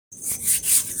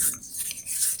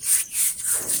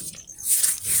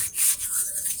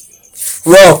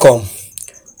Welcome.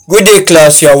 Good day,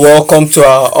 class. You are welcome to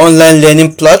our online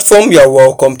learning platform. You are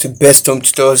welcome to Best Home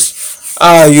Tutors.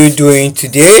 How are you doing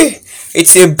today?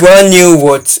 It's a brand new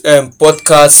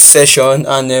podcast session,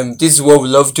 and this is what we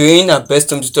love doing at Best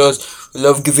Home Tutors. We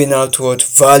love giving out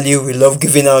value. We love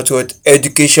giving out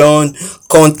education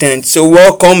content. So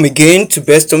welcome again to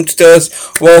Best Home Tutors.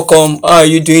 Welcome. How are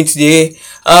you doing today?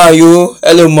 How are you?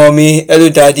 Hello, mommy. Hello,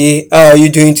 daddy. How are you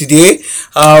doing today?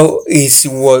 How is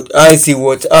what? How is the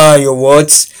what? How are your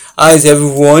words? How is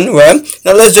everyone? Well,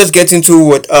 now let's just get into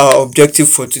what our objective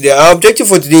for today. Our objective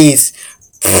for today is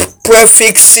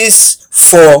prefixes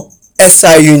for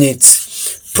SI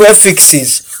units.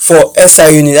 Prefixes for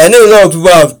SI units. I know a lot of people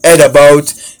have heard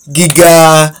about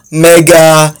giga,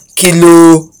 mega,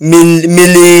 kilo,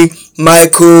 milli,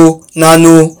 micro,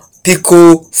 nano,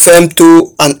 pico,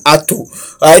 femto, and atto.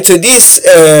 Right, so these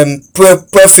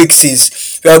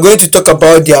prefixes, we are going to talk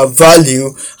about their value,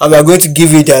 and we are going to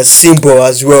give you their symbol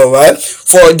as well. Right,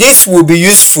 for this will be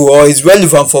useful or is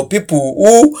relevant for people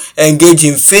who engage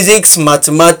in physics,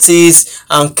 mathematics,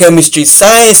 and chemistry,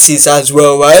 sciences as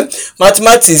well. Right,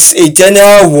 mathematics a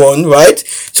general one, right?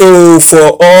 So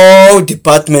for all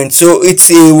departments, so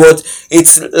it's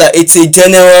a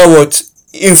general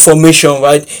information,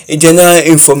 right? A general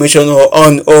information or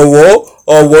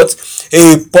what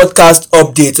a podcast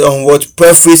update on what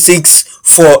prefixes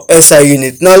for SI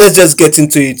unit. Now let's just get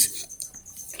into it.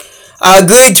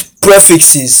 Agreed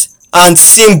prefixes and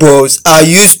symbols are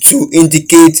used to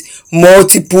indicate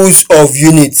multiples of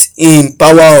units in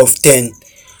power of 10.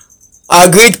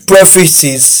 Agreed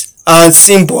prefixes and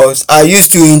symbols are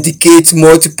used to indicate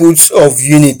multiples of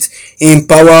units in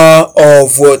power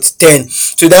of 10.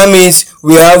 So that means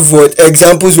we have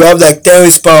examples. We have like 10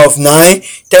 raised to the power of 9,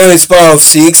 10 raised to the power of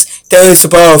 6, 10 raised to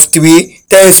the power of 3,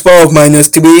 10 raised to the power of minus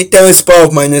 3, 10 raised to the power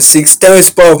of minus 6, 10 raised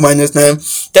to the power of minus 9,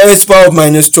 10 raised to the power of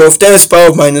minus 12, 10 raised to the power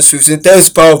of minus 15, 10 raised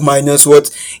to the power of minus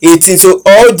 18. So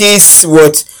all these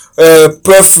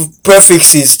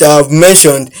prefixes that I've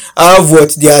mentioned have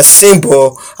their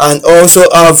symbol, and also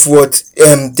have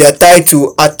their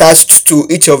title attached to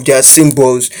each of their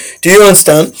symbols. Do you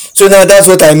understand? So now that's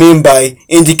what I mean by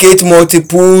indicate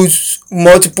multiples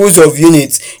of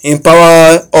units in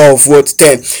power of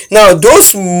 10. Now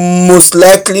those most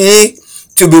likely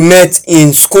to be met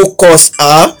in school course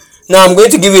are, now I'm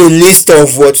going to give you a list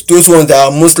of those ones that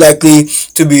are most likely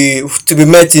to be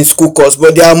met in school course,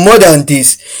 but there are more than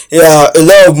this. There are a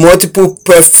lot of multiple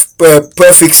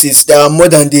prefixes that are more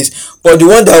than this, but the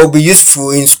one that will be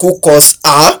useful in school course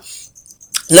are,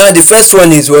 now the first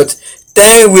one is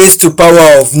 10 raised to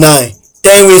power of 9.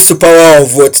 10 raised to power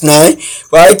of 9,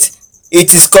 right?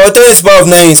 It is called 10 raised to power of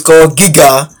 9 is called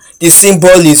giga. The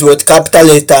symbol is capital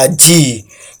letter G.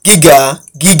 Giga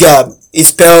is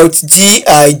spelled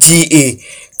Giga,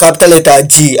 capital letter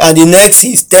G. And the next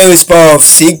is 10 raised to the power of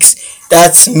 6,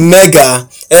 that's mega,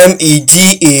 mega,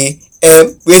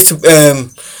 raised to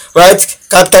right,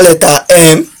 capital letter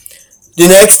M. The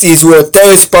next is 10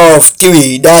 raised to the power of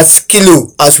 3, that's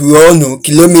kilo, as we all know,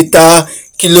 kilometer,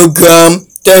 kilogram,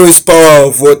 10 raised to the power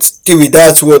of 3,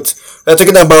 that's what we're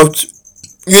talking about,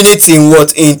 units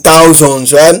in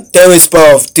thousands, right? 10 raised to the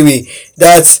power of 3,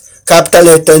 that's capital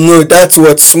letter, no, that's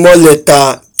small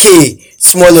letter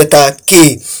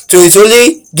K. So it's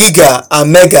only giga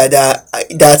and mega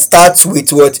that starts with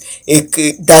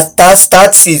that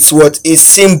starts is a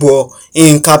symbol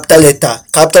in capital letter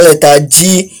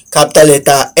G, capital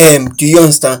letter M. Do you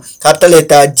understand? Capital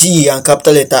letter G and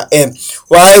capital letter M.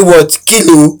 Why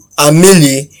kilo and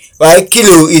milli, right?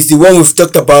 Kilo is the one we've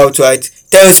talked about, right?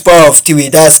 10 raised to the power of 3,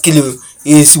 that's kilo,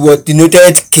 is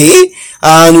denoted K,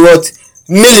 and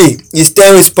milli is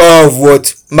 10 raised to the power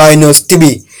of minus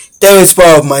 3. 10 raised to the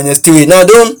power of minus 3. Now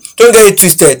don't get it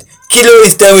twisted. Kilo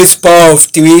is 10 raised to the power of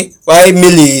 3, while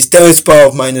milli is 10 raised to the power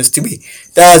of minus 3.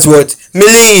 That's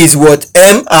milli is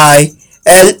milli.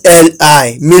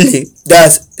 Milli.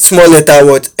 That's small letter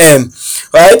M,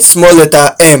 right? Small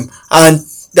letter M, and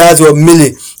that's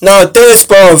milli. Now 10 raised to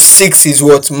the power of 6 is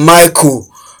micro.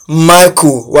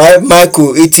 Right?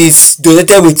 Micro. It is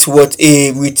denoted with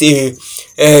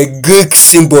a Greek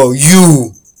symbol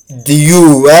U, the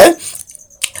U, right?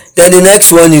 Then the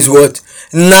next one is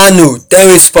nano. 10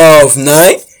 raised to the power of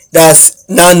 9, that's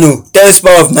nano. 10 raised to the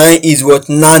power of 9 is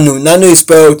nano. Nano is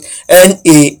spelled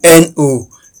Nano.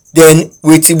 Then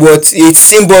with its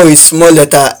symbol is small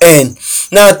letter N.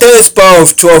 Now 10 raised to the power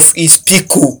of 12 is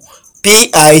pico.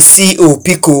 Pico.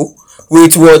 Pico,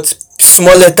 with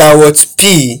small letter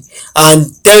P,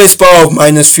 and 10 raised to the power of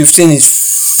minus 15 is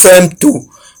femto.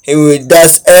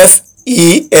 That's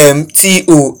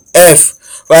femto, F,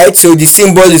 right? So the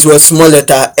symbol is small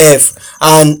letter F,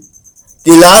 and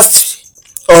The last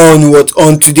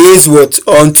on today's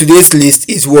list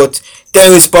is what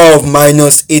 10 raised to the power of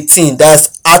minus 18.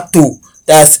 That's atto.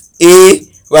 That's a,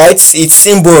 right? Its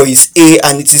symbol is a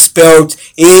and it is spelled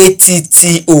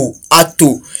atto.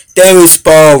 Atto. 10 raised to the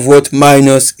power of what?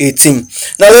 Minus 18.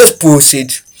 Now let's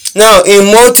proceed. Now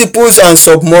in multiples and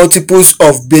submultiples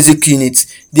of basic units,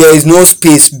 there is no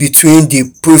space between the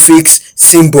prefix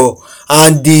symbol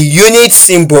and the unit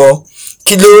symbol.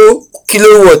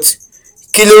 Kilowatt,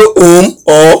 kilo ohm,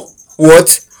 or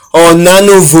what, or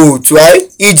nanovolt,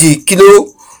 right? E.g.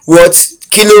 kilowatt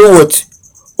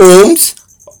ohms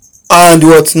and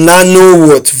what,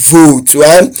 nanowatt volt,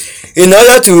 right? In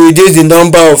order to reduce the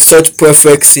number of such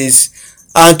prefixes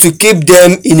and to keep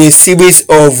them in a series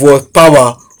of what,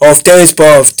 power of 10 raised to the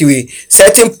power of 3,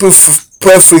 certain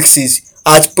prefixes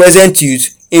at present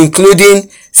use, including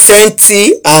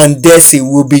centi and deci,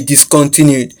 will be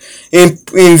discontinued. In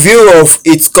view of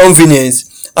its convenience,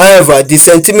 however, the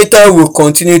centimeter will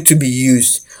continue to be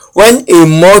used. When a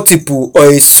multiple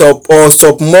or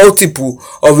submultiple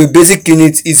of a basic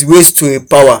unit is raised to a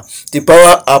power, the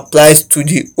power applies to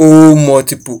the whole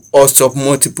multiple or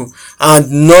submultiple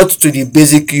and not to the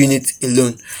basic unit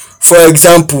alone. For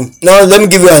example, now let me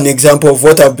give you an example of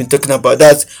what I've been talking about.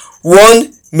 That's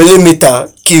 1 millimeter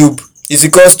cube is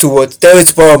equals to what? 10 raised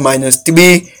to the power of minus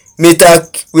 3 meter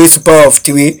raised to the power of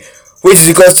 3, which is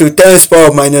equals to 10 raised to the power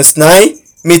of minus 9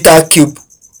 meter cube,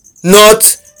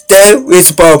 not 10 raised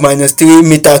to the power of minus 3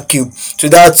 meter cube. So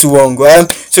that's wrong,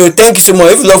 right? So thank you so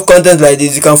much. If you love content like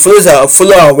this, you can follow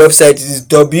our website. It is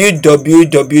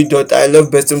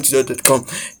www.ilovebesthometoday.com.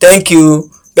 Thank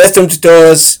you. Best Home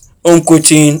Tutors, home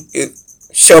coaching,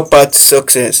 short path to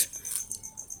success.